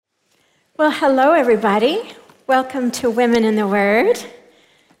Well, hello, everybody. Welcome to Women in the Word.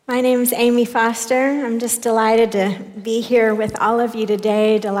 My name is Amy Foster. I'm just delighted to be here with all of you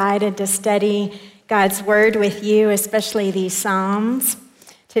today, delighted to study God's Word with you, especially these Psalms.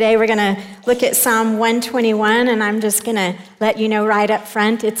 Today we're going to look at Psalm 121, and I'm just going to let you know right up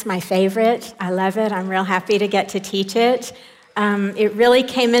front, it's my favorite. I love it. I'm real happy to get to teach it. It really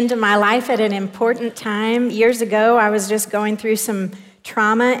came into my life at an important time. Years ago, I was just going through some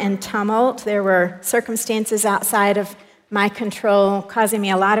trauma and tumult. There were circumstances outside of my control causing me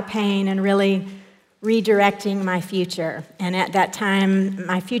a lot of pain and really redirecting my future. And at that time,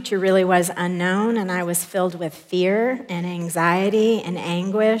 my future really was unknown, and I was filled with fear and anxiety and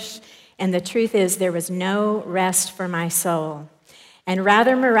anguish. And the truth is, there was no rest for my soul. And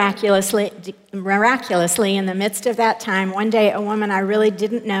rather miraculously, in the midst of that time, one day a woman I really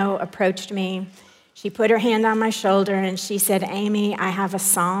didn't know approached me. She put her hand on my shoulder and she said, "Amy, I have a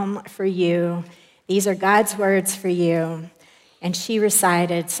psalm for you. These are God's words for you." And she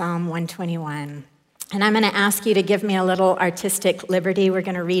recited Psalm 121. And I'm going to ask you to give me a little artistic liberty. We're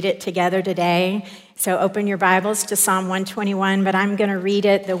going to read it together today. So open your Bibles to Psalm 121, but I'm going to read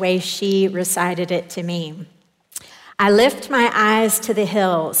it the way she recited it to me. "I lift my eyes to the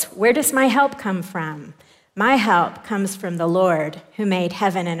hills. Where does my help come from? My help comes from the Lord who made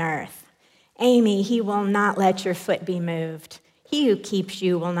heaven and earth. Amy, he will not let your foot be moved. He who keeps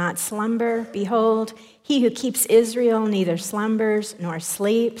you will not slumber. Behold, he who keeps Israel neither slumbers nor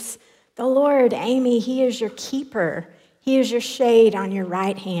sleeps. The Lord, Amy, he is your keeper. He is your shade on your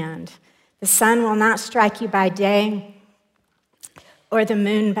right hand. The sun will not strike you by day or the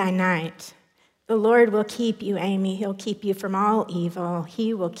moon by night. The Lord will keep you, Amy. He'll keep you from all evil.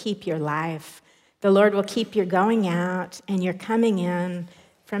 He will keep your life. The Lord will keep your going out and your coming in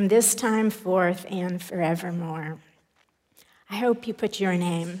from this time forth and forevermore." I hope you put your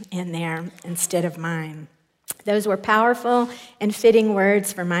name in there instead of mine. Those were powerful and fitting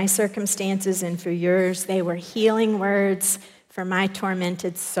words for my circumstances and for yours. They were healing words for my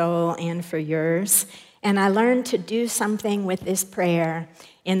tormented soul and for yours. And I learned to do something with this prayer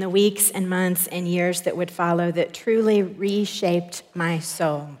in the weeks and months and years that would follow that truly reshaped my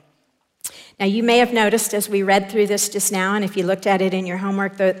soul. Now, you may have noticed as we read through this just now, and if you looked at it in your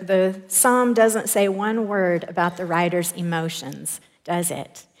homework, the psalm doesn't say one word about the writer's emotions, does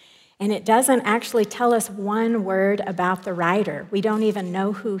it? And it doesn't actually tell us one word about the writer. We don't even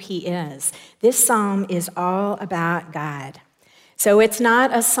know who he is. This psalm is all about God. So it's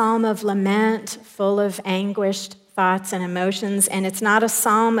not a psalm of lament full of anguished thoughts and emotions, and it's not a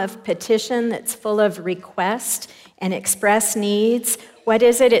psalm of petition that's full of request and express needs. What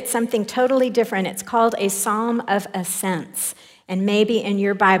is it? It's something totally different. It's called a psalm of ascents. And maybe in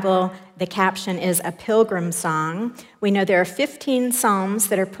your Bible, the caption is a pilgrim song. We know there are 15 psalms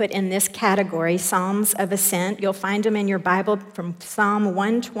that are put in this category, psalms of ascent. You'll find them in your Bible from Psalm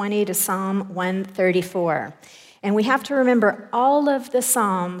 120 to Psalm 134. And we have to remember all of the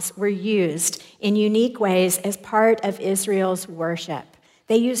psalms were used in unique ways as part of Israel's worship.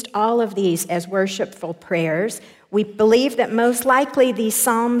 They used all of these as worshipful prayers. We believe that most likely these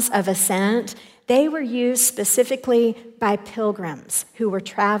psalms of ascent, they were used specifically by pilgrims who were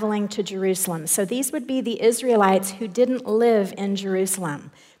traveling to Jerusalem. So these would be the Israelites who didn't live in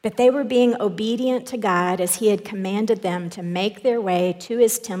Jerusalem, but they were being obedient to God as he had commanded them to make their way to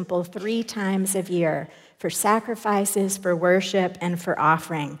his temple 3 times a year for sacrifices, for worship, and for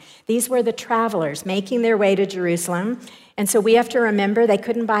offering. These were the travelers making their way to Jerusalem. And so we have to remember they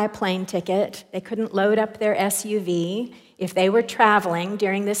couldn't buy a plane ticket. They couldn't load up their SUV. If they were traveling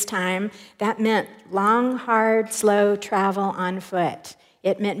during this time, that meant long, hard, slow travel on foot.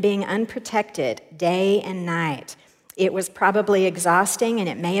 It meant being unprotected day and night. It was probably exhausting, and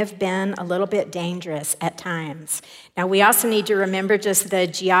it may have been a little bit dangerous at times. Now, we also need to remember just the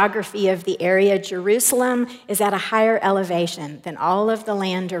geography of the area. Jerusalem is at a higher elevation than all of the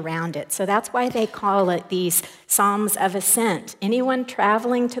land around it. So that's why they call it these Psalms of Ascent. Anyone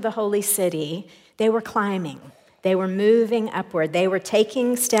traveling to the holy city, they were climbing. They were moving upward. They were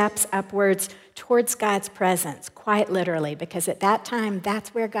taking steps upwards towards God's presence, quite literally, because at that time,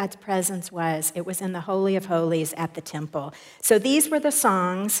 that's where God's presence was. It was in the Holy of Holies at the temple. So these were the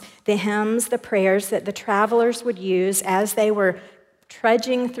songs, the hymns, the prayers that the travelers would use as they were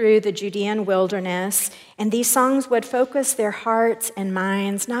trudging through the Judean wilderness. And these songs would focus their hearts and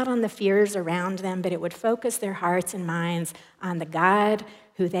minds, not on the fears around them, but it would focus their hearts and minds on the God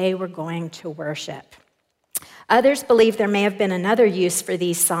who they were going to worship. Others believe there may have been another use for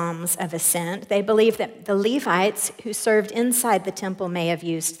these psalms of ascent. They believe that the Levites who served inside the temple may have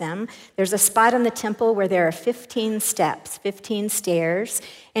used them. There's a spot in the temple where there are 15 steps, 15 stairs,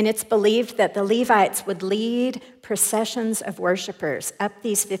 and it's believed that the Levites would lead processions of worshipers up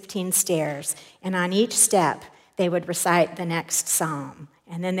these 15 stairs, and on each step, they would recite the next psalm.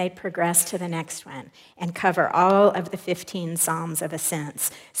 And then they'd progress to the next one and cover all of the 15 Psalms of Ascents.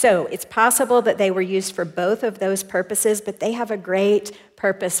 So it's possible that they were used for both of those purposes, but they have a great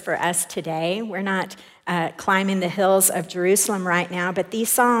purpose for us today. We're not climbing the hills of Jerusalem right now, but these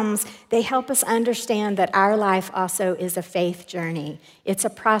Psalms, they help us understand that our life also is a faith journey. It's a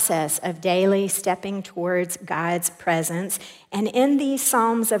process of daily stepping towards God's presence. And in these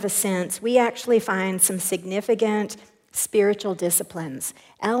Psalms of Ascents, we actually find some significant spiritual disciplines,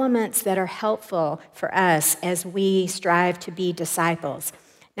 elements that are helpful for us as we strive to be disciples.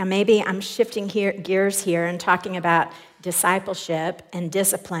 Now, maybe I'm shifting gears here and talking about discipleship and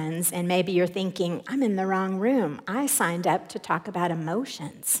disciplines, and maybe you're thinking, I'm in the wrong room. I signed up to talk about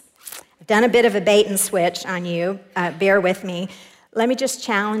emotions. I've done a bit of a bait and switch on you. Bear with me. Let me just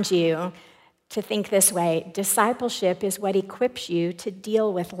challenge you to think this way. Discipleship is what equips you to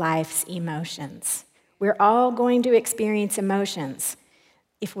deal with life's emotions. We're all going to experience emotions.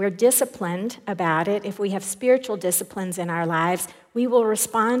 If we're disciplined about it, if we have spiritual disciplines in our lives, we will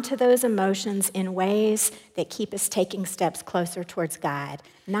respond to those emotions in ways that keep us taking steps closer towards God,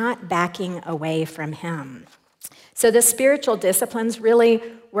 not backing away from Him. So the spiritual disciplines really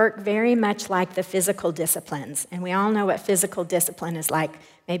work very much like the physical disciplines. And we all know what physical discipline is like.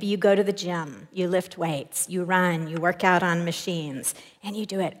 Maybe you go to the gym, you lift weights, you run, you work out on machines, and you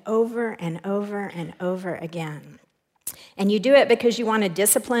do it over and over and over again. And you do it because you want to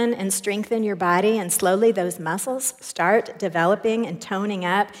discipline and strengthen your body, and slowly those muscles start developing and toning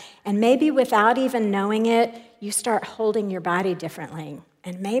up. And maybe without even knowing it, you start holding your body differently.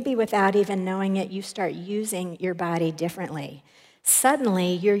 And maybe without even knowing it, you start using your body differently.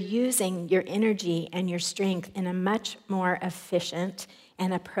 Suddenly, you're using your energy and your strength in a much more efficient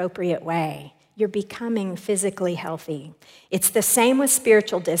and appropriate way. You're becoming physically healthy. It's the same with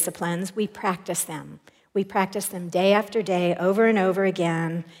spiritual disciplines. We practice them. We practice them day after day, over and over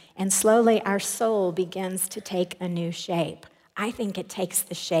again, and slowly our soul begins to take a new shape. I think it takes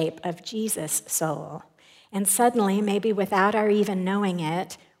the shape of Jesus' soul. And suddenly, maybe without our even knowing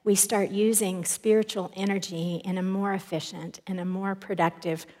it, we start using spiritual energy in a more efficient and a more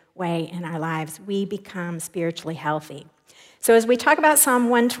productive way in our lives. We become spiritually healthy. So as we talk about Psalm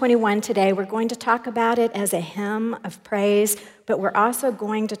 121 today, we're going to talk about it as a hymn of praise, but we're also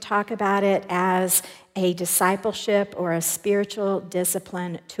going to talk about it as a discipleship or a spiritual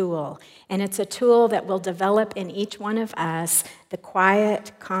discipline tool. And it's a tool that will develop in each one of us the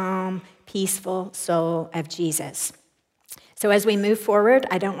quiet, calm, peaceful soul of Jesus. So as we move forward,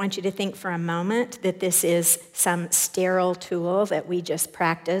 I don't want you to think for a moment that this is some sterile tool that we just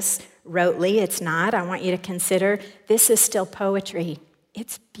practice rotely. It's not. I want you to consider this is still poetry.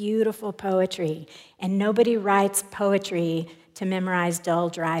 It's beautiful poetry. And nobody writes poetry to memorize dull,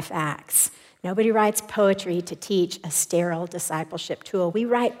 dry facts. Nobody writes poetry to teach a sterile discipleship tool. We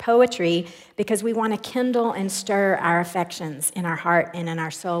write poetry because we want to kindle and stir our affections in our heart and in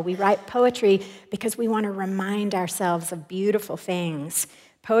our soul. We write poetry because we want to remind ourselves of beautiful things.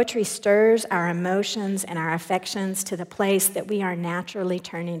 Poetry stirs our emotions and our affections to the place that we are naturally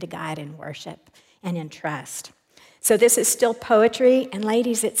turning to God in worship and in trust. So this is still poetry, and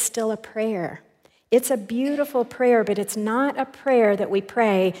ladies, it's still a prayer. It's a beautiful prayer, but it's not a prayer that we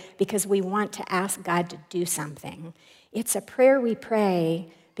pray because we want to ask God to do something. It's a prayer we pray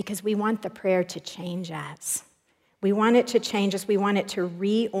because we want the prayer to change us. We want it to change us. We want it to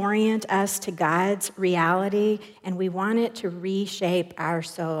reorient us to God's reality, and we want it to reshape our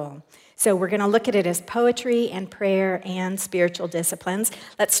soul. So we're going to look at it as poetry and prayer and spiritual disciplines.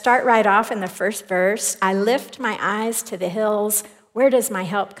 Let's start right off in the first verse. I lift my eyes to the hills. Where does my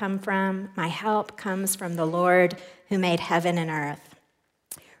help come from? My help comes from the Lord who made heaven and earth.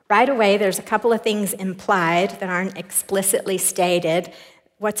 Right away, there's a couple of things implied that aren't explicitly stated.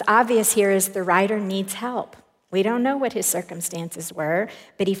 What's obvious here is the writer needs help. We don't know what his circumstances were,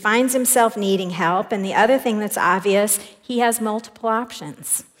 but he finds himself needing help. And the other thing that's obvious, he has multiple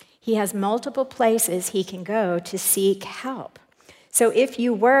options. He has multiple places he can go to seek help. So if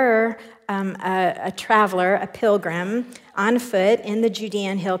you were a traveler, a pilgrim, on foot in the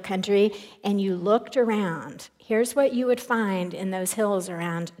Judean hill country, and you looked around, here's what you would find in those hills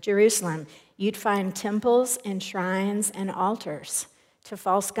around Jerusalem. You'd find temples and shrines and altars to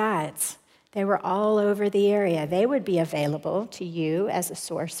false gods. They were all over the area. They would be available to you as a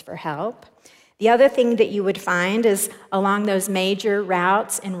source for help. The other thing that you would find is along those major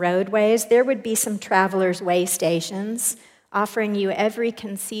routes and roadways, there would be some travelers' way stations offering you every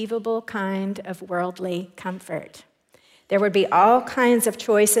conceivable kind of worldly comfort. There would be all kinds of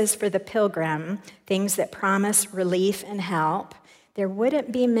choices for the pilgrim, things that promise relief and help. There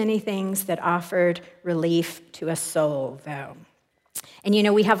wouldn't be many things that offered relief to a soul, though.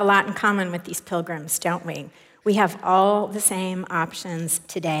 And we have a lot in common with these pilgrims, don't we? We have all the same options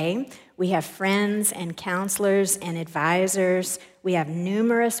today. We have friends and counselors and advisors. We have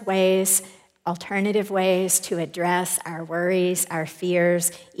numerous ways, alternative ways to address our worries, our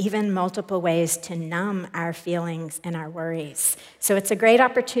fears, even multiple ways to numb our feelings and our worries. So it's a great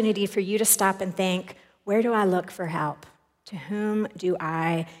opportunity for you to stop and think, where do I look for help? To whom do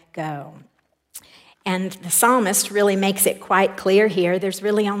I go? And the psalmist really makes it quite clear here, there's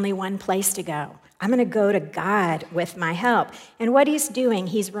really only one place to go. I'm going to go to God with my help. And what he's doing,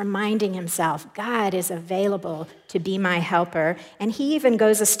 he's reminding himself, God is available to be my helper. And he even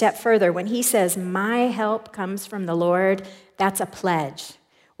goes a step further. When he says, my help comes from the Lord, that's a pledge.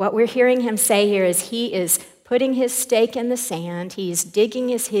 What we're hearing him say here is he is putting his stake in the sand, he's digging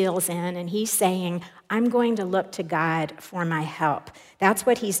his heels in, and he's saying, I'm going to look to God for my help. That's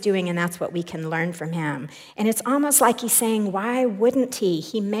what he's doing, and that's what we can learn from him. And it's almost like he's saying, why wouldn't he?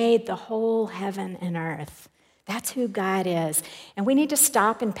 He made the whole heaven and earth. That's who God is. And we need to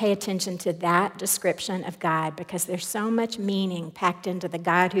stop and pay attention to that description of God because there's so much meaning packed into the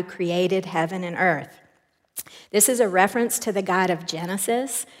God who created heaven and earth. This is a reference to the God of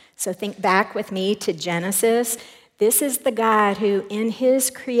Genesis. So think back with me to Genesis. This is the God who, in his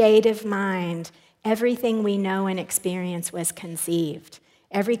creative mind, everything we know and experience was conceived.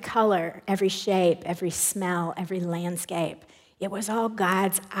 Every color, every shape, every smell, every landscape. It was all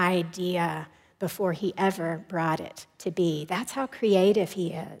God's idea before he ever brought it to be. That's how creative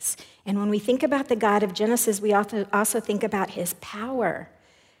he is. And when we think about the God of Genesis, we also think about his power.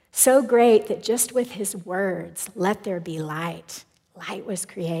 So great that just with his words, let there be light. Light was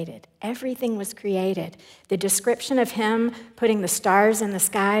created. Everything was created. The description of him putting the stars in the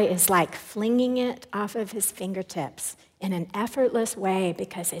sky is like flinging it off of his fingertips in an effortless way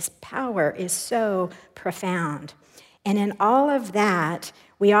because his power is so profound. And in all of that,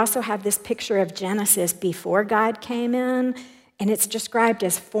 we also have this picture of Genesis before God came in, and it's described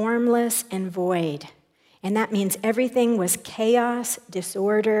as formless and void. And that means everything was chaos,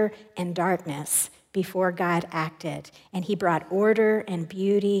 disorder, and darkness before God acted. And he brought order and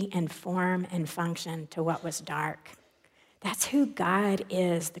beauty and form and function to what was dark. That's who God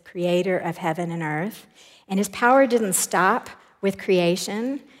is, the creator of heaven and earth. And his power didn't stop with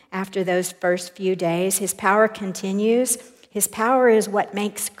creation after those first few days. His power continues. His power is what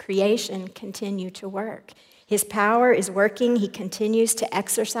makes creation continue to work. His power is working. He continues to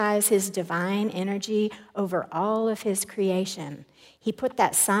exercise his divine energy over all of his creation. He put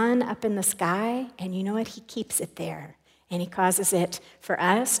that sun up in the sky, and you know what? He keeps it there. And he causes it for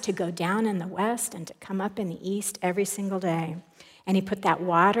us to go down in the west and to come up in the east every single day. And he put that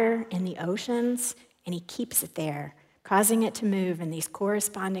water in the oceans, and he keeps it there, causing it to move in these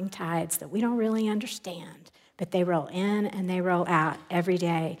corresponding tides that we don't really understand. But they roll in and they roll out every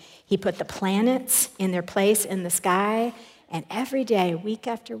day. He put the planets in their place in the sky, and every day, week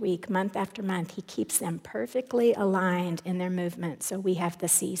after week, month after month, he keeps them perfectly aligned in their movement so we have the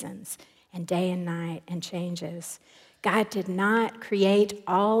seasons and day and night and changes. God did not create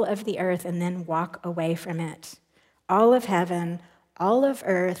all of the earth and then walk away from it. All of heaven, all of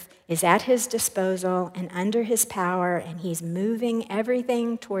earth is at his disposal and under his power, and he's moving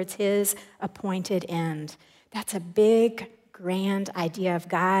everything towards his appointed end. That's a big, grand idea of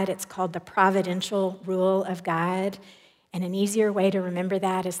God. It's called the providential rule of God. And an easier way to remember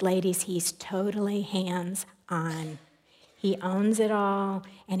that is, ladies, he's totally hands-on. He owns it all,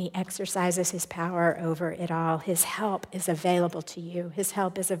 and he exercises his power over it all. His help is available to you. His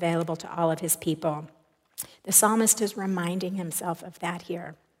help is available to all of his people. The psalmist is reminding himself of that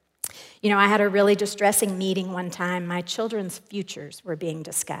here. You know, I had a really distressing meeting one time. My children's futures were being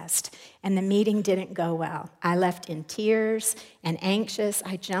discussed, and the meeting didn't go well. I left in tears and anxious.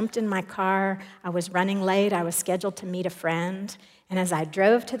 I jumped in my car. I was running late. I was scheduled to meet a friend. And as I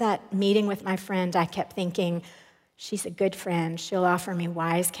drove to that meeting with my friend, I kept thinking, she's a good friend. She'll offer me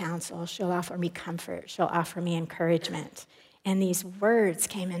wise counsel. She'll offer me comfort. She'll offer me encouragement. And these words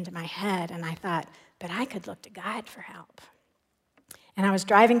came into my head, and I thought, but I could look to God for help. And I was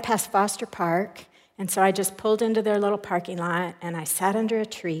driving past Foster Park, and so I just pulled into their little parking lot, and I sat under a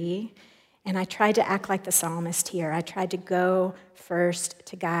tree, and I tried to act like the psalmist here. I tried to go first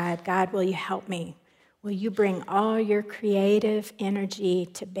to God. God, will you help me? Will you bring all your creative energy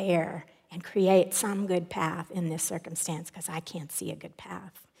to bear and create some good path in this circumstance because I can't see a good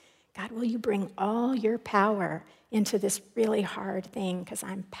path. God, will you bring all your power into this really hard thing because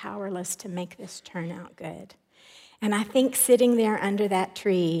I'm powerless to make this turn out good. And I think sitting there under that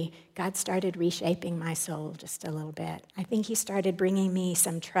tree, God started reshaping my soul just a little bit. I think he started bringing me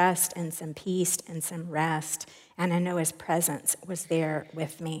some trust and some peace and some rest, and I know his presence was there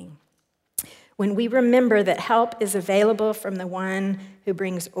with me. When we remember that help is available from the one who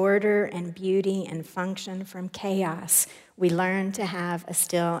brings order and beauty and function from chaos, we learn to have a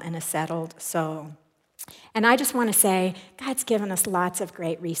still and a settled soul. And I just want to say, God's given us lots of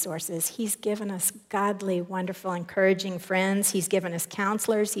great resources. He's given us godly, wonderful, encouraging friends. He's given us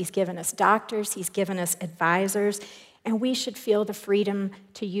counselors. He's given us doctors. He's given us advisors. And we should feel the freedom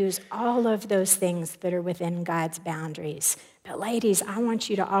to use all of those things that are within God's boundaries. But ladies, I want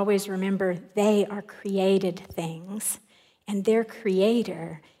you to always remember they are created things, and their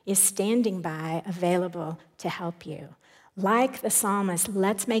creator is standing by, available to help you. Like the psalmist,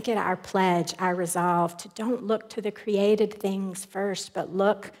 let's make it our pledge, our resolve to don't look to the created things first, but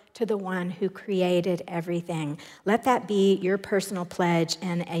look to the one who created everything. Let that be your personal pledge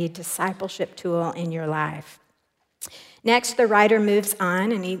and a discipleship tool in your life. Next, the writer moves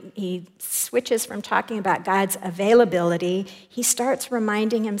on and he switches from talking about God's availability. He starts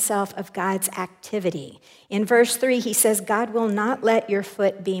reminding himself of God's activity. In verse 3, he says, God will not let your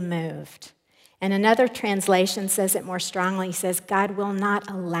foot be moved. And another translation says it more strongly. He says, God will not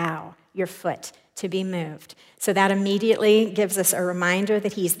allow your foot to be moved. So that immediately gives us a reminder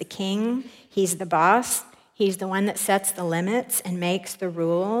that he's the king, he's the boss, he's the one that sets the limits and makes the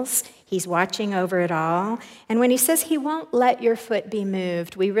rules. He's watching over it all. And when he says he won't let your foot be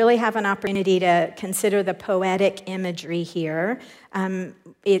moved, we really have an opportunity to consider the poetic imagery here.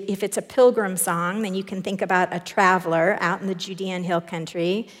 If it's a pilgrim song, then you can think about a traveler out in the Judean hill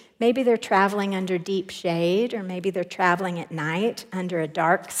country. Maybe they're traveling under deep shade, or maybe they're traveling at night under a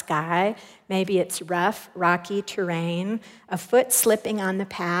dark sky. Maybe it's rough, rocky terrain. A foot slipping on the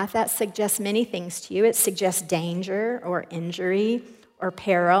path, that suggests many things to you. It suggests danger or injury or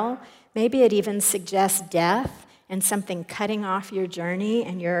peril. Maybe it even suggests death and something cutting off your journey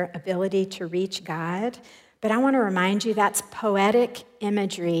and your ability to reach God. But I want to remind you that's poetic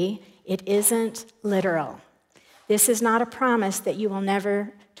imagery. It isn't literal. This is not a promise that you will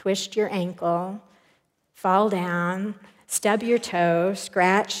never twist your ankle, fall down, stub your toe,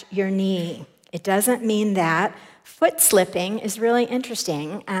 scratch your knee. It doesn't mean that. Foot slipping is really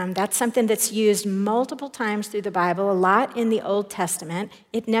interesting. That's something that's used multiple times through the Bible, a lot in the Old Testament.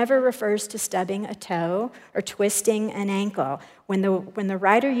 It never refers to stubbing a toe or twisting an ankle. When the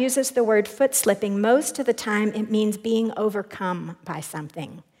writer uses the word foot slipping, most of the time it means being overcome by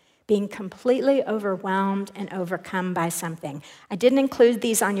something. Being completely overwhelmed and overcome by something. I didn't include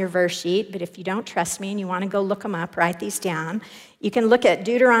these on your verse sheet, but if you don't trust me and you want to go look them up, write these down. You can look at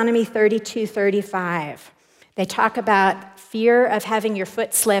Deuteronomy 32:35. They talk about fear of having your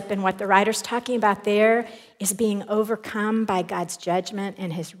foot slip, and what the writer's talking about there is being overcome by God's judgment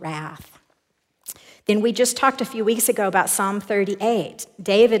and his wrath. Then we just talked a few weeks ago about Psalm 38.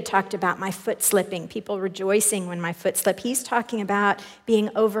 David talked about my foot slipping, people rejoicing when my foot slipped. He's talking about being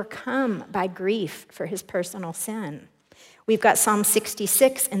overcome by grief for his personal sin. We've got Psalm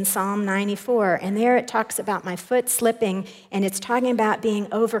 66 and Psalm 94, and there it talks about my foot slipping, and it's talking about being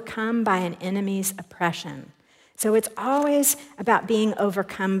overcome by an enemy's oppression. So it's always about being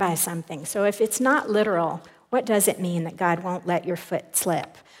overcome by something. So if it's not literal, what does it mean that God won't let your foot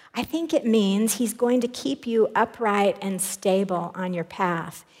slip? I think it means he's going to keep you upright and stable on your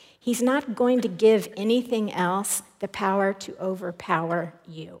path. He's not going to give anything else the power to overpower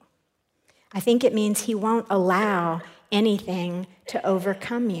you. I think it means he won't allow anything to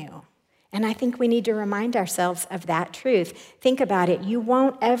overcome you. And I think we need to remind ourselves of that truth. Think about it. You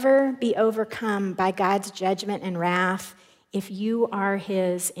won't ever be overcome by God's judgment and wrath if you are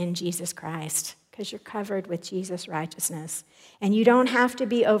his in Jesus Christ, because you're covered with Jesus' righteousness. And you don't have to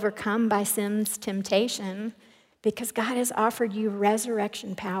be overcome by sin's temptation because God has offered you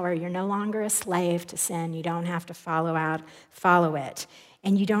resurrection power. You're no longer a slave to sin. You don't have to follow it.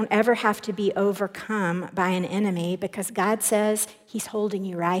 And you don't ever have to be overcome by an enemy because God says he's holding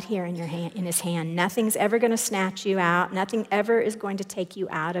you right here in his hand. Nothing's ever going to snatch you out. Nothing ever is going to take you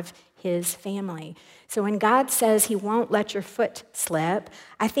out of his family. So when God says he won't let your foot slip,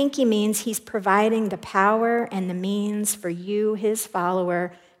 I think he means he's providing the power and the means for you, his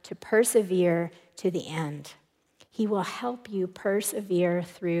follower, to persevere to the end. He will help you persevere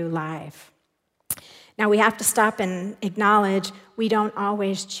through life. Now, we have to stop and acknowledge we don't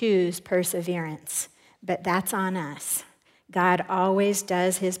always choose perseverance, but that's on us. God always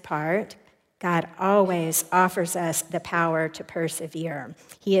does his part. God always offers us the power to persevere.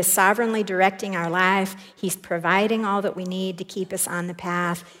 He is sovereignly directing our life. He's providing all that we need to keep us on the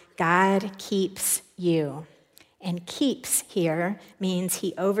path. God keeps you. And keeps here means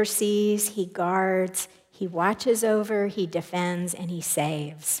he oversees, he guards, he watches over, he defends, and he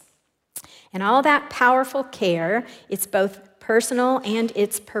saves. And all that powerful care, it's both personal and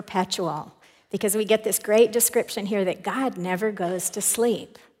it's perpetual. Because we get this great description here that God never goes to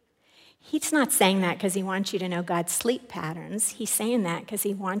sleep. He's not saying that because he wants you to know God's sleep patterns. He's saying that because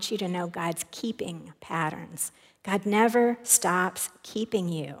he wants you to know God's keeping patterns. God never stops keeping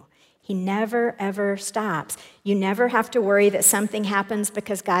you. He never, ever stops. You never have to worry that something happens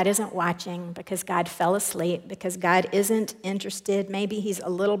because God isn't watching, because God fell asleep, because God isn't interested. Maybe he's a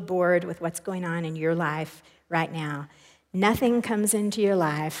little bored with what's going on in your life right now. Nothing comes into your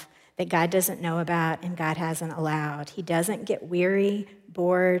life that God doesn't know about and God hasn't allowed. He doesn't get weary,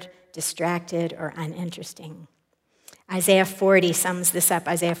 bored, distracted, or uninteresting. Isaiah 40 sums this up.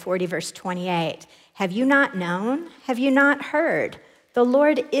 Isaiah 40, verse 28. Have you not known? Have you not heard? The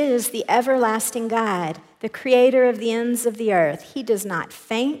Lord is the everlasting God, the creator of the ends of the earth. He does not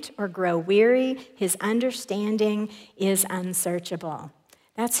faint or grow weary. His understanding is unsearchable.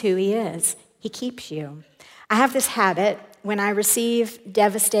 That's who he is. He keeps you. I have this habit when I receive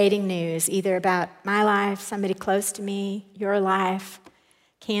devastating news, either about my life, somebody close to me, your life,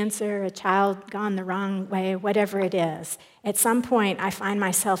 cancer, a child gone the wrong way, whatever it is. At some point, I find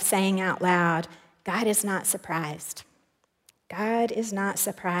myself saying out loud, God is not surprised. God is not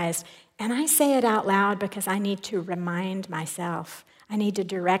surprised. And I say it out loud because I need to remind myself. I need to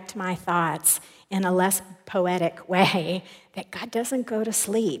direct my thoughts in a less poetic way that God doesn't go to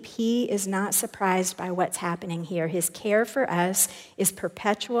sleep. He is not surprised by what's happening here. His care for us is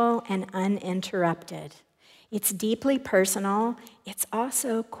perpetual and uninterrupted. It's deeply personal. It's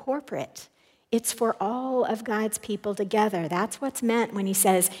also corporate. It's for all of God's people together. That's what's meant when he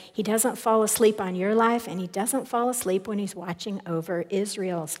says he doesn't fall asleep on your life and he doesn't fall asleep when he's watching over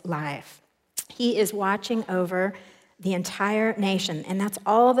Israel's life. He is watching over the entire nation, and that's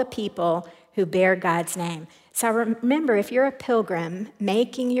all the people who bear God's name. So remember, if you're a pilgrim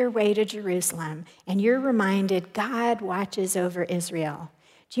making your way to Jerusalem and you're reminded God watches over Israel,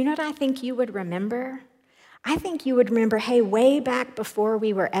 do you know what I think you would remember? I think you would remember, hey, way back before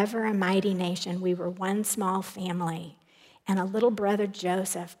we were ever a mighty nation, we were one small family, and a little brother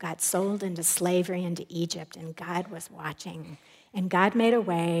Joseph got sold into slavery into Egypt, and God was watching. And God made a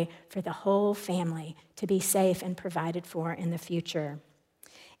way for the whole family to be safe and provided for in the future.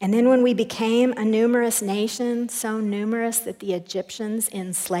 And then when we became a numerous nation, so numerous that the Egyptians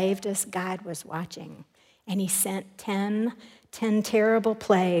enslaved us, God was watching. And he sent 10 terrible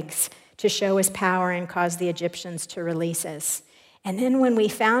plagues to show his power and cause the Egyptians to release us. And then when we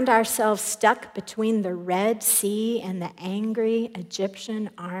found ourselves stuck between the Red Sea and the angry Egyptian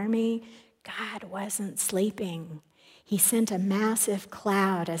army, God wasn't sleeping. He sent a massive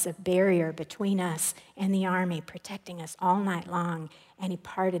cloud as a barrier between us and the army, protecting us all night long, and he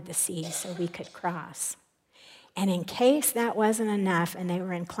parted the sea so we could cross. And in case that wasn't enough, and they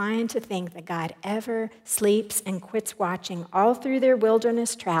were inclined to think that God ever sleeps and quits watching all through their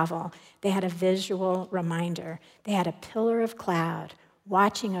wilderness travel, they had a visual reminder. They had a pillar of cloud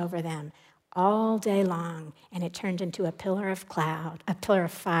watching over them all day long, and it turned into a pillar of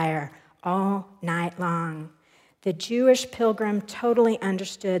fire all night long. The Jewish pilgrim totally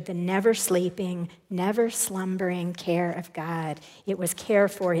understood the never sleeping, never slumbering care of God. It was care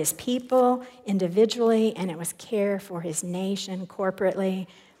for his people individually, and it was care for his nation corporately.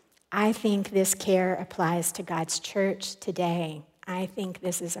 I think this care applies to God's church today. I think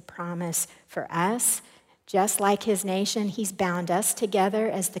this is a promise for us. Just like his nation, he's bound us together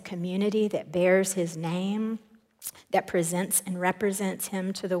as the community that bears his name, that presents and represents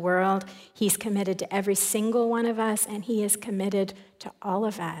him to the world. He's committed to every single one of us, and he is committed to all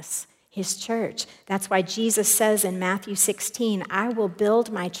of us, his church. That's why Jesus says in Matthew 16, I will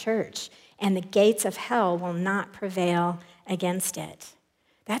build my church, and the gates of hell will not prevail against it.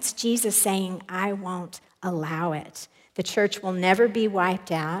 That's Jesus saying, I won't allow it. The church will never be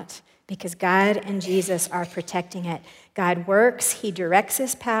wiped out because God and Jesus are protecting it. God works, he directs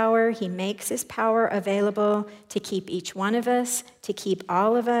his power, he makes his power available to keep each one of us, to keep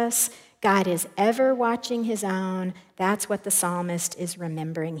all of us. God is ever watching his own. That's what the psalmist is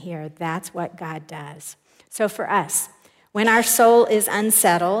remembering here. That's what God does. So for us, when our soul is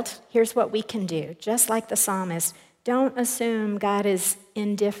unsettled, here's what we can do. Just like the psalmist, don't assume God is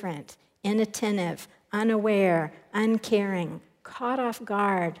indifferent, inattentive, unaware, uncaring, caught off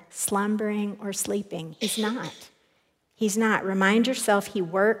guard, slumbering, or sleeping. He's not. He's not. Remind yourself he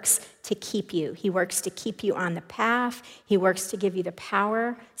works to keep you. He works to keep you on the path. He works to give you the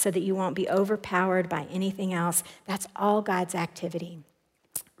power so that you won't be overpowered by anything else. That's all God's activity.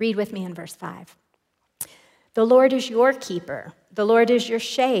 Read with me in verse 5. The Lord is your keeper. The Lord is your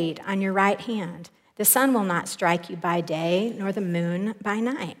shade on your right hand. The sun will not strike you by day, nor the moon by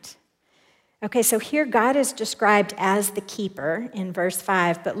night. Okay, so here God is described as the keeper in verse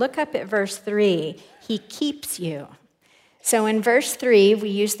 5, but look up at verse 3. He keeps you. So in verse 3, we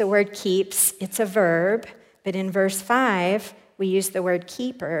use the word keeps. It's a verb, but in verse 5, we use the word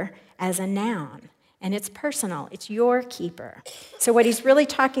keeper as a noun. And it's personal. It's your keeper. So what he's really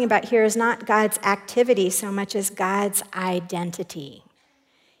talking about here is not God's activity so much as God's identity.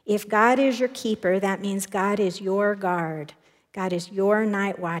 If God is your keeper, that means God is your guard. God is your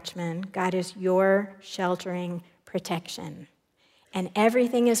night watchman. God is your sheltering protection. And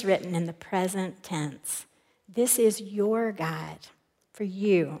everything is written in the present tense. This is your God for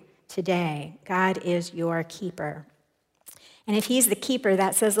you today. God is your keeper. And if he's the keeper,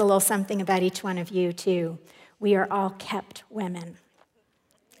 that says a little something about each one of you, too. We are all kept women.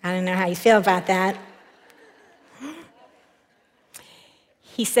 I don't know how you feel about that.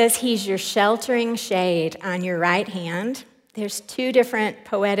 He says he's your sheltering shade on your right hand. There's two different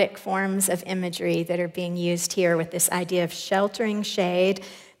poetic forms of imagery that are being used here with this idea of sheltering shade.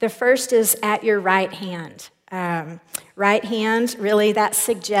 The first is at your right hand. Right hand, really, that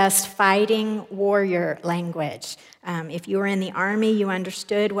suggests fighting warrior language. If you were in the army, you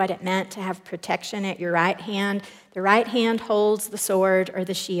understood what it meant to have protection at your right hand. The right hand holds the sword or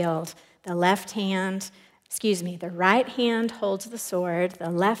the shield. The right hand holds the sword. The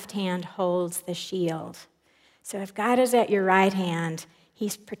left hand holds the shield. So if God is at your right hand,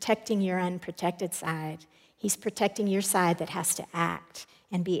 he's protecting your unprotected side. He's protecting your side that has to act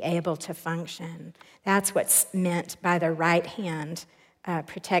and be able to function. That's what's meant by the right hand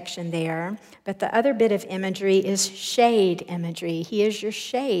protection there. But the other bit of imagery is shade imagery. He is your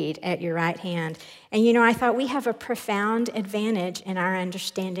shade at your right hand. And I thought we have a profound advantage in our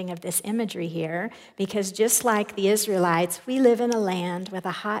understanding of this imagery here, because just like the Israelites, we live in a land with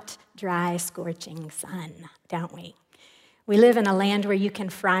a hot, dry, scorching sun, don't we? We live in a land where you can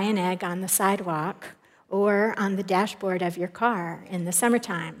fry an egg on the sidewalk or on the dashboard of your car in the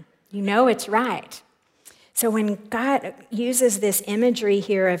summertime. You know it's right. So when God uses this imagery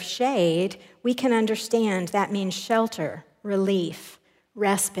here of shade, we can understand that means shelter, relief,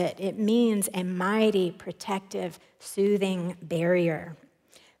 respite. It means a mighty, protective, soothing barrier.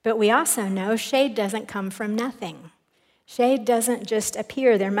 But we also know shade doesn't come from nothing. Shade doesn't just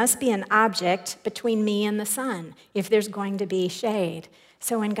appear. There must be an object between me and the sun if there's going to be shade.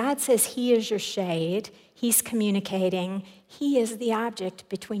 So when God says he is your shade, he's communicating he is the object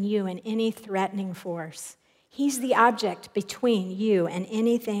between you and any threatening force. He's the object between you and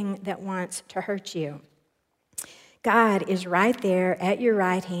anything that wants to hurt you. God is right there at your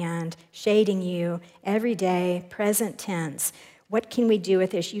right hand, shading you every day, present tense. What can we do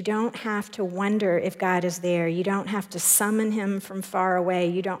with this? You don't have to wonder if God is there. You don't have to summon him from far away.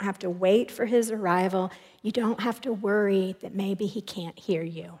 You don't have to wait for his arrival. You don't have to worry that maybe he can't hear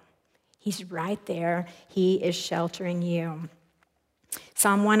you. He's right there. He is sheltering you.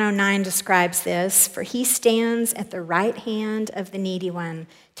 Psalm 109 describes this, for he stands at the right hand of the needy one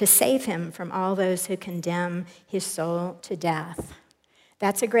to save him from all those who condemn his soul to death.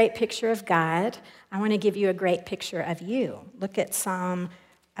 That's a great picture of God. I want to give you a great picture of you. Look at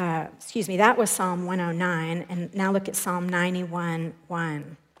that was Psalm 109, and now look at Psalm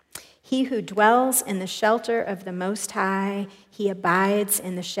 91:1. He who dwells in the shelter of the Most High, he abides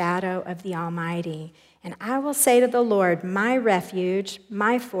in the shadow of the Almighty. And I will say to the Lord, my refuge,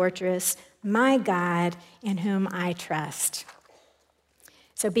 my fortress, my God, in whom I trust.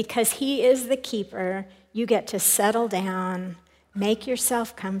 So because he is the keeper, you get to settle down, make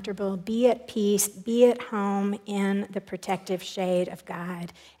yourself comfortable, be at peace, be at home in the protective shade of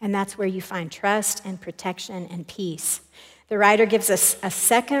God. And that's where you find trust and protection and peace. The writer gives us a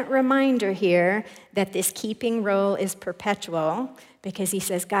second reminder here that this keeping role is perpetual, because he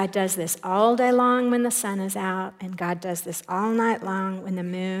says God does this all day long when the sun is out, and God does this all night long when the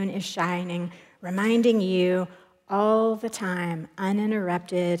moon is shining, reminding you all the time,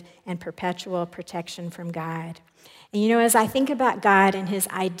 uninterrupted and perpetual protection from God. And as I think about God and his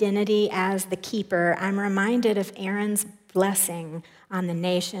identity as the keeper, I'm reminded of Aaron's blessing on the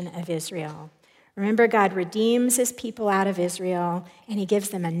nation of Israel. Remember, God redeems his people out of Israel, and he gives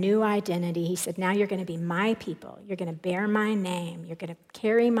them a new identity. He said, now you're going to be my people. You're going to bear my name. You're going to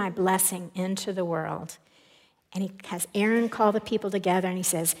carry my blessing into the world. And he has Aaron call the people together, and he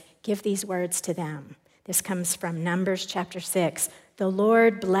says, give these words to them. This comes from Numbers chapter 6. The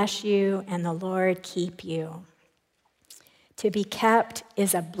Lord bless you and the Lord keep you. To be kept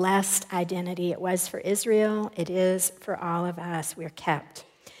is a blessed identity. It was for Israel. It is for all of us. We're kept.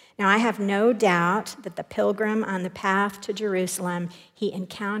 Now, I have no doubt that the pilgrim on the path to Jerusalem, he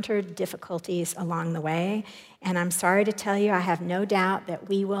encountered difficulties along the way. And I'm sorry to tell you, I have no doubt that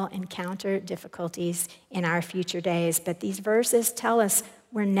we will encounter difficulties in our future days. But these verses tell us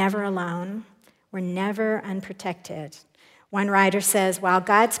we're never alone. We're never unprotected. One writer says, while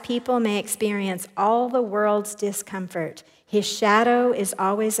God's people may experience all the world's discomfort, his shadow is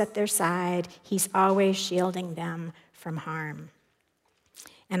always at their side. He's always shielding them from harm.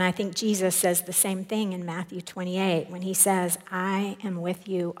 And I think Jesus says the same thing in Matthew 28 when he says, I am with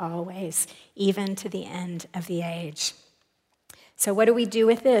you always, even to the end of the age. So what do we do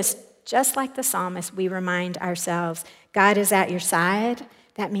with this? Just like the psalmist, we remind ourselves, God is at your side.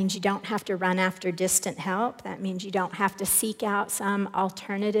 That means you don't have to run after distant help. That means you don't have to seek out some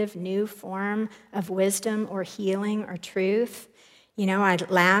alternative new form of wisdom or healing or truth. You know, I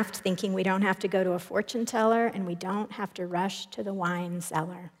laughed thinking we don't have to go to a fortune teller and we don't have to rush to the wine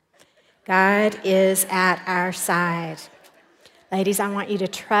cellar. God is at our side. Ladies, I want you to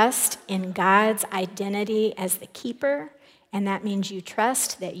trust in God's identity as the keeper, and that means you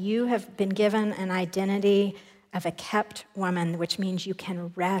trust that you have been given an identity of a kept woman, which means you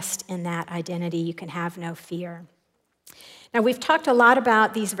can rest in that identity. You can have no fear. Now, we've talked a lot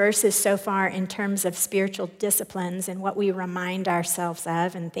about these verses so far in terms of spiritual disciplines and what we remind ourselves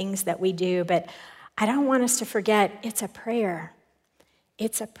of and things that we do, but I don't want us to forget it's a prayer.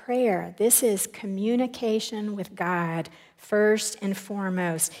 It's a prayer. This is communication with God first and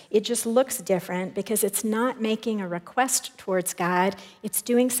foremost. It just looks different because it's not making a request towards God. It's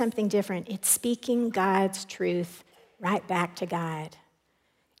doing something different. It's speaking God's truth right back to God.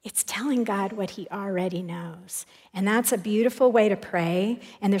 It's telling God what he already knows. And that's a beautiful way to pray.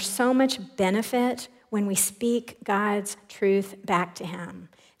 And there's so much benefit when we speak God's truth back to him.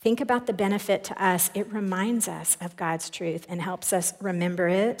 Think about the benefit to us. It reminds us of God's truth and helps us remember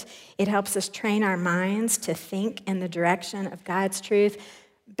it. It helps us train our minds to think in the direction of God's truth.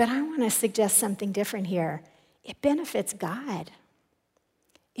 But I want to suggest something different here. It benefits God.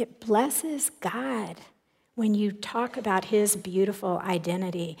 It blesses God. When you talk about his beautiful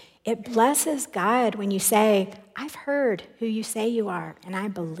identity, it blesses God when you say, I've heard who you say you are, and I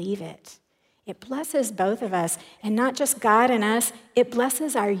believe it. It blesses both of us, and not just God and us, it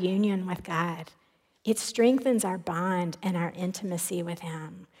blesses our union with God. It strengthens our bond and our intimacy with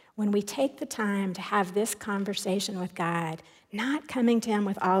him. When we take the time to have this conversation with God, not coming to him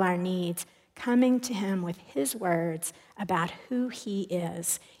with all our needs, coming to him with his words about who he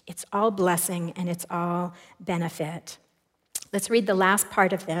is, it's all blessing and it's all benefit. Let's read the last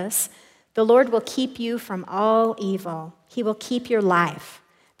part of this. The Lord will keep you from all evil. He will keep your life.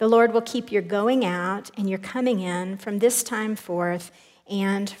 The Lord will keep your going out and your coming in from this time forth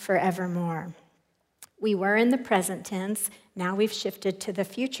and forevermore. We were in the present tense. Now we've shifted to the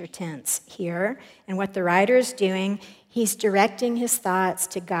future tense here. And what the writer is doing, he's directing his thoughts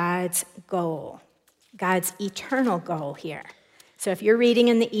to God's goal, God's eternal goal here. So if you're reading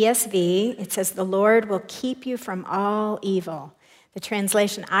in the ESV, it says, the Lord will keep you from all evil. The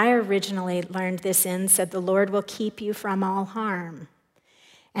translation I originally learned this in said, the Lord will keep you from all harm.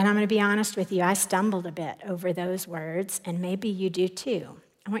 And I'm going to be honest with you, I stumbled a bit over those words, and maybe you do too.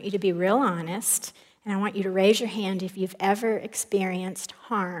 I want you to be real honest, and I want you to raise your hand if you've ever experienced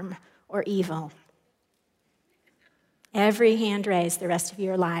harm or evil. Every hand raised, the rest of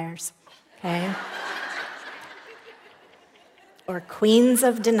you are liars, okay? Or queens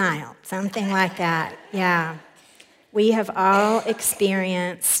of denial, something like that, yeah. We have all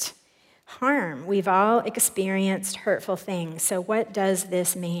experienced harm. We've all experienced hurtful things. So what does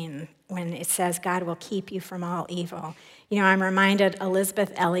this mean when it says God will keep you from all evil? You know, I'm reminded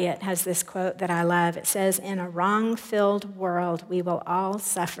Elizabeth Elliot has this quote that I love. It says, in a wrong-filled world, we will all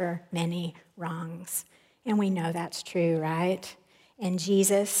suffer many wrongs. And we know that's true, right? And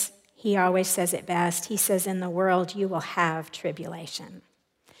Jesus, he always says it best. He says, in the world, you will have tribulation.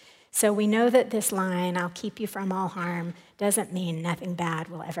 So we know that this line, I'll keep you from all harm, doesn't mean nothing bad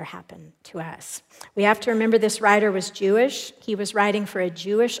will ever happen to us. We have to remember this writer was Jewish. He was writing for a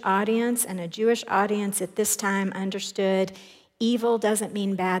Jewish audience, and a Jewish audience at this time understood evil doesn't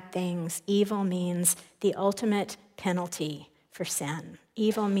mean bad things. Evil means the ultimate penalty for sin.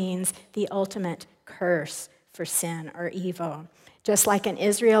 Evil means the ultimate curse for sin or evil. Just like an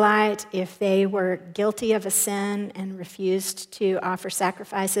Israelite, if they were guilty of a sin and refused to offer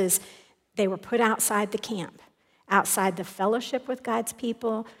sacrifices, they were put outside the camp, outside the fellowship with God's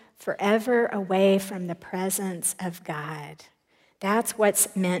people forever away from the presence of God. That's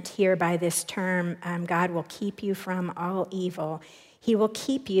what's meant here by this term, God will keep you from all evil. He will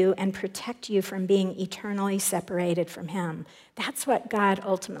keep you and protect you from being eternally separated from him. That's what God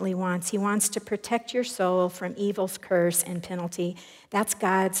ultimately wants. He wants to protect your soul from evil's curse and penalty. That's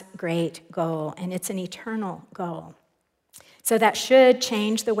God's great goal, and it's an eternal goal. So that should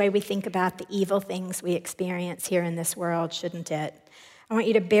change the way we think about the evil things we experience here in this world, shouldn't it? I want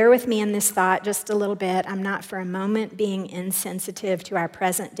you to bear with me in this thought just a little bit. I'm not for a moment being insensitive to our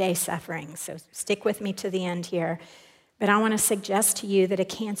present day suffering, so stick with me to the end here. But I want to suggest to you that a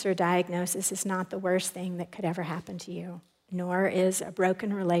cancer diagnosis is not the worst thing that could ever happen to you, nor is a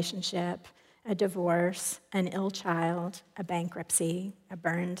broken relationship, a divorce, an ill child, a bankruptcy, a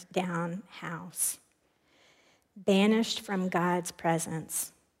burned down house. Banished from God's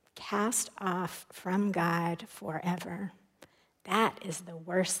presence, cast off from God forever. That is the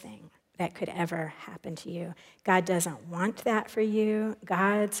worst thing that could ever happen to you. God doesn't want that for you.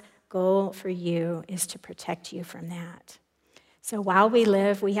 God's goal for you is to protect you from that. So while we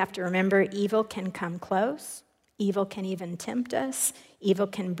live, we have to remember evil can come close. Evil can even tempt us. Evil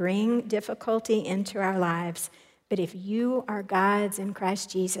can bring difficulty into our lives. But if you are God's in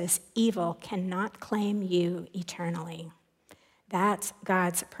Christ Jesus, evil cannot claim you eternally. That's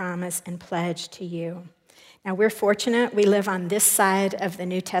God's promise and pledge to you. Now, we're fortunate we live on this side of the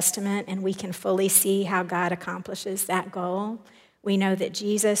New Testament, and we can fully see how God accomplishes that goal. We know that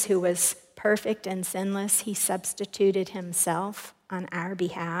Jesus, who was perfect and sinless, he substituted himself on our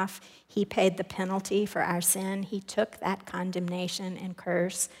behalf. He paid the penalty for our sin. He took that condemnation and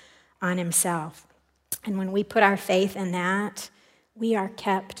curse on himself. And when we put our faith in that, we are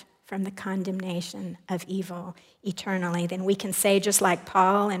kept from the condemnation of evil eternally. Then we can say, just like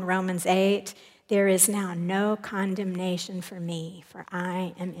Paul in Romans 8, there is now no condemnation for me, for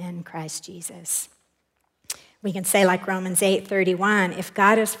I am in Christ Jesus. We can say like Romans 8:31, if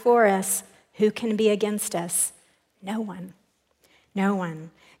God is for us, who can be against us? No one. No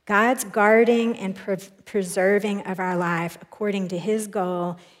one. God's guarding and preserving of our life according to his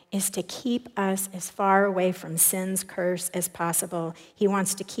goal is to keep us as far away from sin's curse as possible. He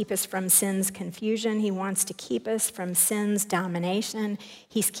wants to keep us from sin's confusion. He wants to keep us from sin's domination.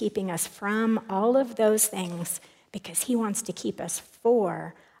 He's keeping us from all of those things because he wants to keep us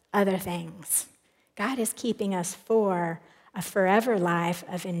for other things. God is keeping us for a forever life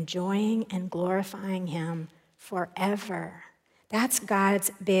of enjoying and glorifying him forever. That's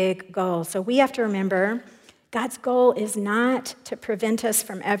God's big goal. So we have to remember God's goal is not to prevent us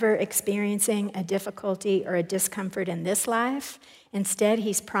from ever experiencing a difficulty or a discomfort in this life. Instead,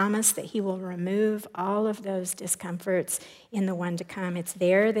 he's promised that he will remove all of those discomforts in the one to come. It's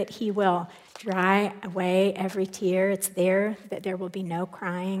there that he will dry away every tear. It's there that there will be no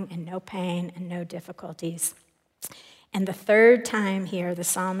crying and no pain and no difficulties. And the third time here, the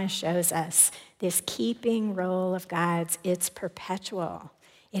psalmist shows us this keeping role of God's, it's perpetual.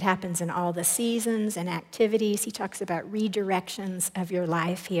 It happens in all the seasons and activities. He talks about redirections of your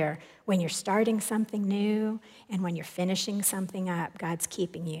life here. When you're starting something new and when you're finishing something up, God's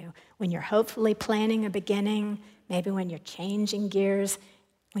keeping you. When you're hopefully planning a beginning, maybe when you're changing gears,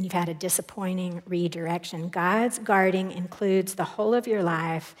 when you've had a disappointing redirection, God's guarding includes the whole of your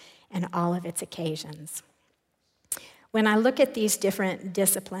life and all of its occasions. When I look at these different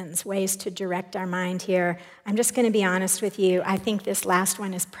disciplines, ways to direct our mind here, I'm just going to be honest with you. I think this last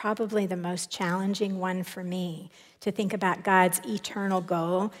one is probably the most challenging one for me, to think about God's eternal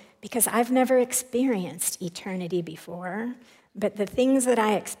goal, because I've never experienced eternity before. But the things that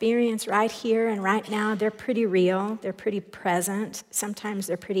I experience right here and right now, they're pretty real. They're pretty present. Sometimes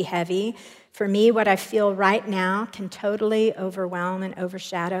they're pretty heavy. For me, what I feel right now can totally overwhelm and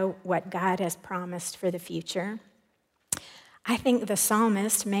overshadow what God has promised for the future. I think the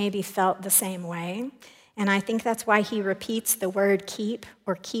psalmist maybe felt the same way, and I think that's why he repeats the word keep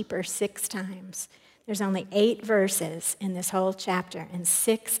or keeper 6 times. There's only 8 verses in this whole chapter, and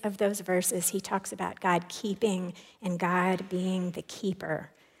 6 of those verses he talks about God keeping and God being the keeper.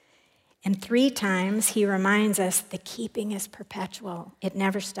 And 3 times he reminds us the keeping is perpetual. It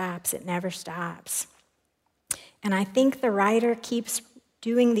never stops, it never stops. And I think the writer keeps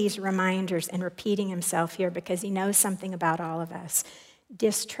doing these reminders and repeating himself here because he knows something about all of us.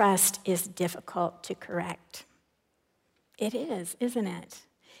 Distrust is difficult to correct. It is, isn't it?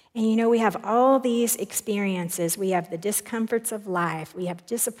 And you know, we have all these experiences. We have the discomforts of life. We have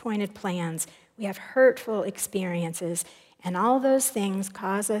disappointed plans. We have hurtful experiences. And all those things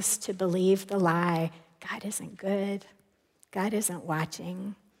cause us to believe the lie, God isn't good. God isn't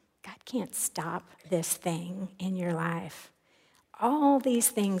watching. God can't stop this thing in your life. All these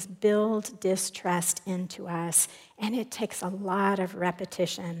things build distrust into us, and it takes a lot of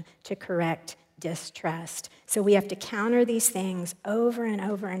repetition to correct distrust. So we have to counter these things over and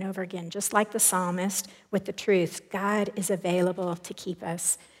over and over again, just like the psalmist with the truth. God is available to keep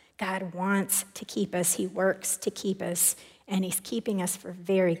us. God wants to keep us. He works to keep us, and he's keeping us for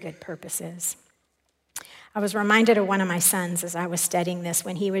very good purposes. I was reminded of one of my sons as I was studying this.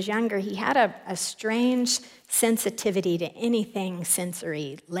 When he was younger, he had a strange sensitivity to anything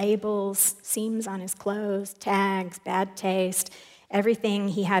sensory. Labels, seams on his clothes, tags, bad taste, everything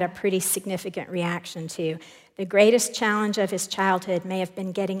he had a pretty significant reaction to. The greatest challenge of his childhood may have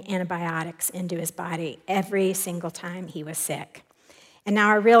been getting antibiotics into his body every single time he was sick. And now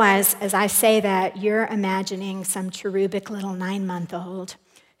I realize as I say that, you're imagining some cherubic little 9-month-old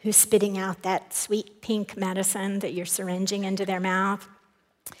who's spitting out that sweet pink medicine that you're syringing into their mouth.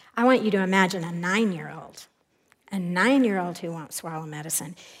 I want you to imagine a 9-year-old who won't swallow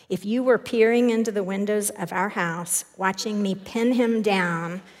medicine. If you were peering into the windows of our house, watching me pin him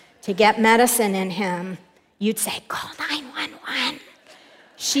down to get medicine in him, you'd say, call 911.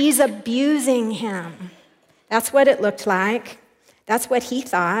 She's abusing him. That's what it looked like. That's what he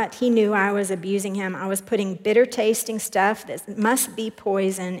thought. He knew I was abusing him. I was putting bitter-tasting stuff that must be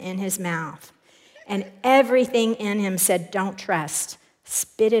poison in his mouth. And everything in him said, don't trust,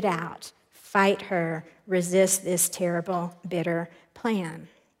 spit it out, fight her, resist this terrible, bitter plan.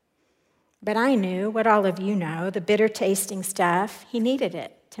 But I knew what all of you know, the bitter-tasting stuff, he needed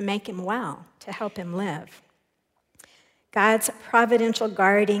it to make him well, to help him live. God's providential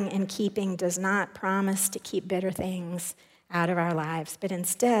guarding and keeping does not promise to keep bitter things out of our lives, but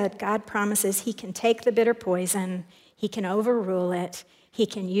instead, God promises he can take the bitter poison, he can overrule it, he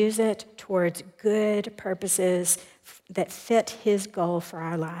can use it towards good purposes that fit his goal for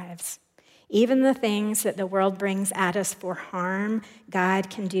our lives. Even the things that the world brings at us for harm, God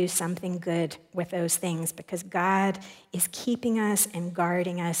can do something good with those things because God is keeping us and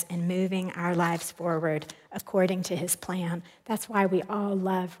guarding us and moving our lives forward according to his plan. That's why we all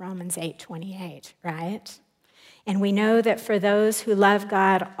love Romans 8:28, right? And we know that for those who love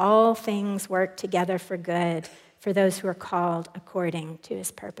God, all things work together for good, for those who are called according to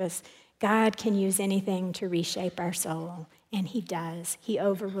his purpose. God can use anything to reshape our soul, and he does. He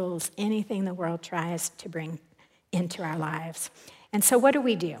overrules anything the world tries to bring into our lives. And so what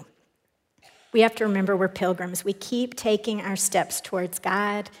do? We have to remember we're pilgrims. We keep taking our steps towards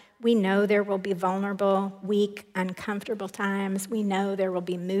God. We know there will be vulnerable, weak, uncomfortable times. We know there will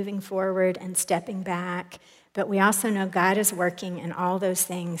be moving forward and stepping back. But we also know God is working in all those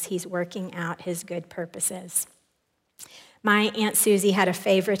things. He's working out his good purposes. My Aunt Susie had a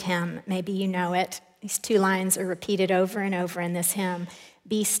favorite hymn. Maybe you know it. These 2 lines are repeated over and over in this hymn.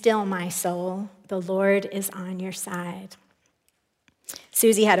 Be still, my soul. The Lord is on your side.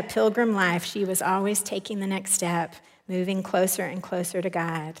 Susie had a pilgrim life. She was always taking the next step, moving closer and closer to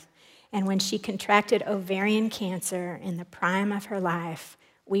God. And when she contracted ovarian cancer in the prime of her life,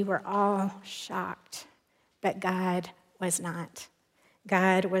 we were all shocked. But God was not.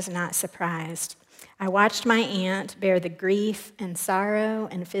 God was not surprised. I watched my aunt bear the grief and sorrow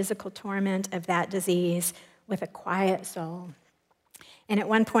and physical torment of that disease with a quiet soul. And at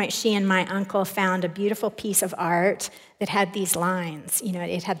one point, she and my uncle found a beautiful piece of art that had these lines. You know,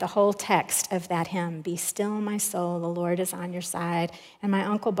 it had the whole text of that hymn, be still, my soul, the Lord is on your side. And my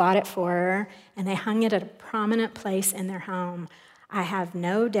uncle bought it for her, and they hung it at a prominent place in their home. I have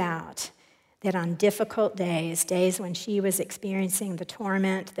no doubt that on difficult days when she was experiencing the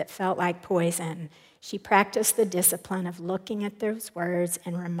torment that felt like poison, she practiced the discipline of looking at those words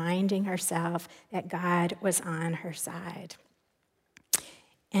and reminding herself that God was on her side.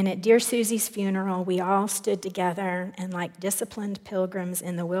 And at dear Susie's funeral, we all stood together, and like disciplined pilgrims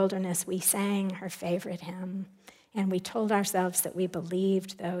in the wilderness, we sang her favorite hymn. And we told ourselves that we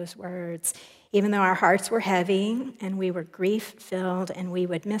believed those words. Even though our hearts were heavy and we were grief-filled and we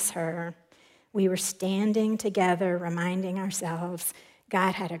would miss her, we were standing together, reminding ourselves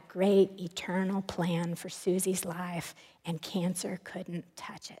God had a great eternal plan for Susie's life, and cancer couldn't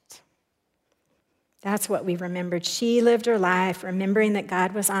touch it. That's what we remembered. She lived her life remembering that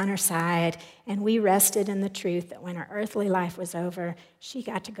God was on her side, and we rested in the truth that when her earthly life was over, she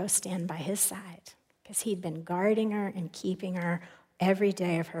got to go stand by his side because he'd been guarding her and keeping her every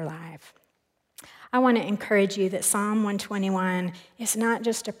day of her life. I want to encourage you that Psalm 121 is not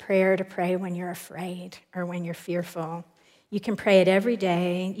just a prayer to pray when you're afraid or when you're fearful. You can pray it every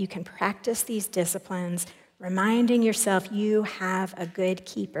day. You can practice these disciplines, reminding yourself you have a good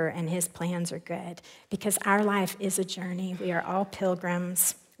keeper and his plans are good, because our life is a journey. We are all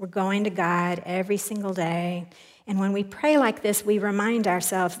pilgrims. We're going to God every single day, And when we pray like this, we remind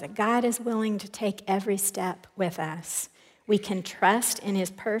ourselves that God is willing to take every step with us. We can trust in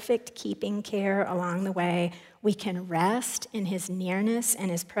his perfect keeping care along the way. We can rest in his nearness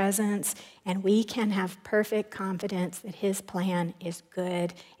and his presence, and we can have perfect confidence that his plan is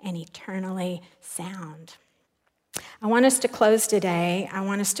good and eternally sound. I want us to close today. I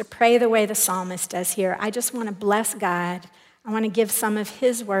want us to pray the way the psalmist does here. I just want to bless God. I want to give some of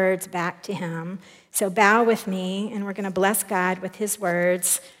his words back to him. So bow with me, and we're going to bless God with his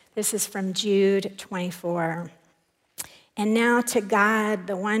words. This is from Jude 24. And now to God,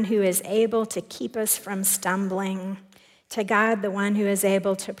 the one who is able to keep us from stumbling, to God, the one who is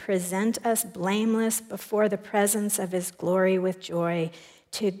able to present us blameless before the presence of his glory with joy,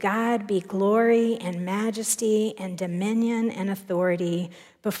 to God be glory and majesty and dominion and authority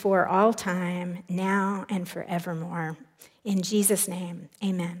before all time, now and forevermore. In Jesus' name,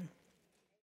 amen.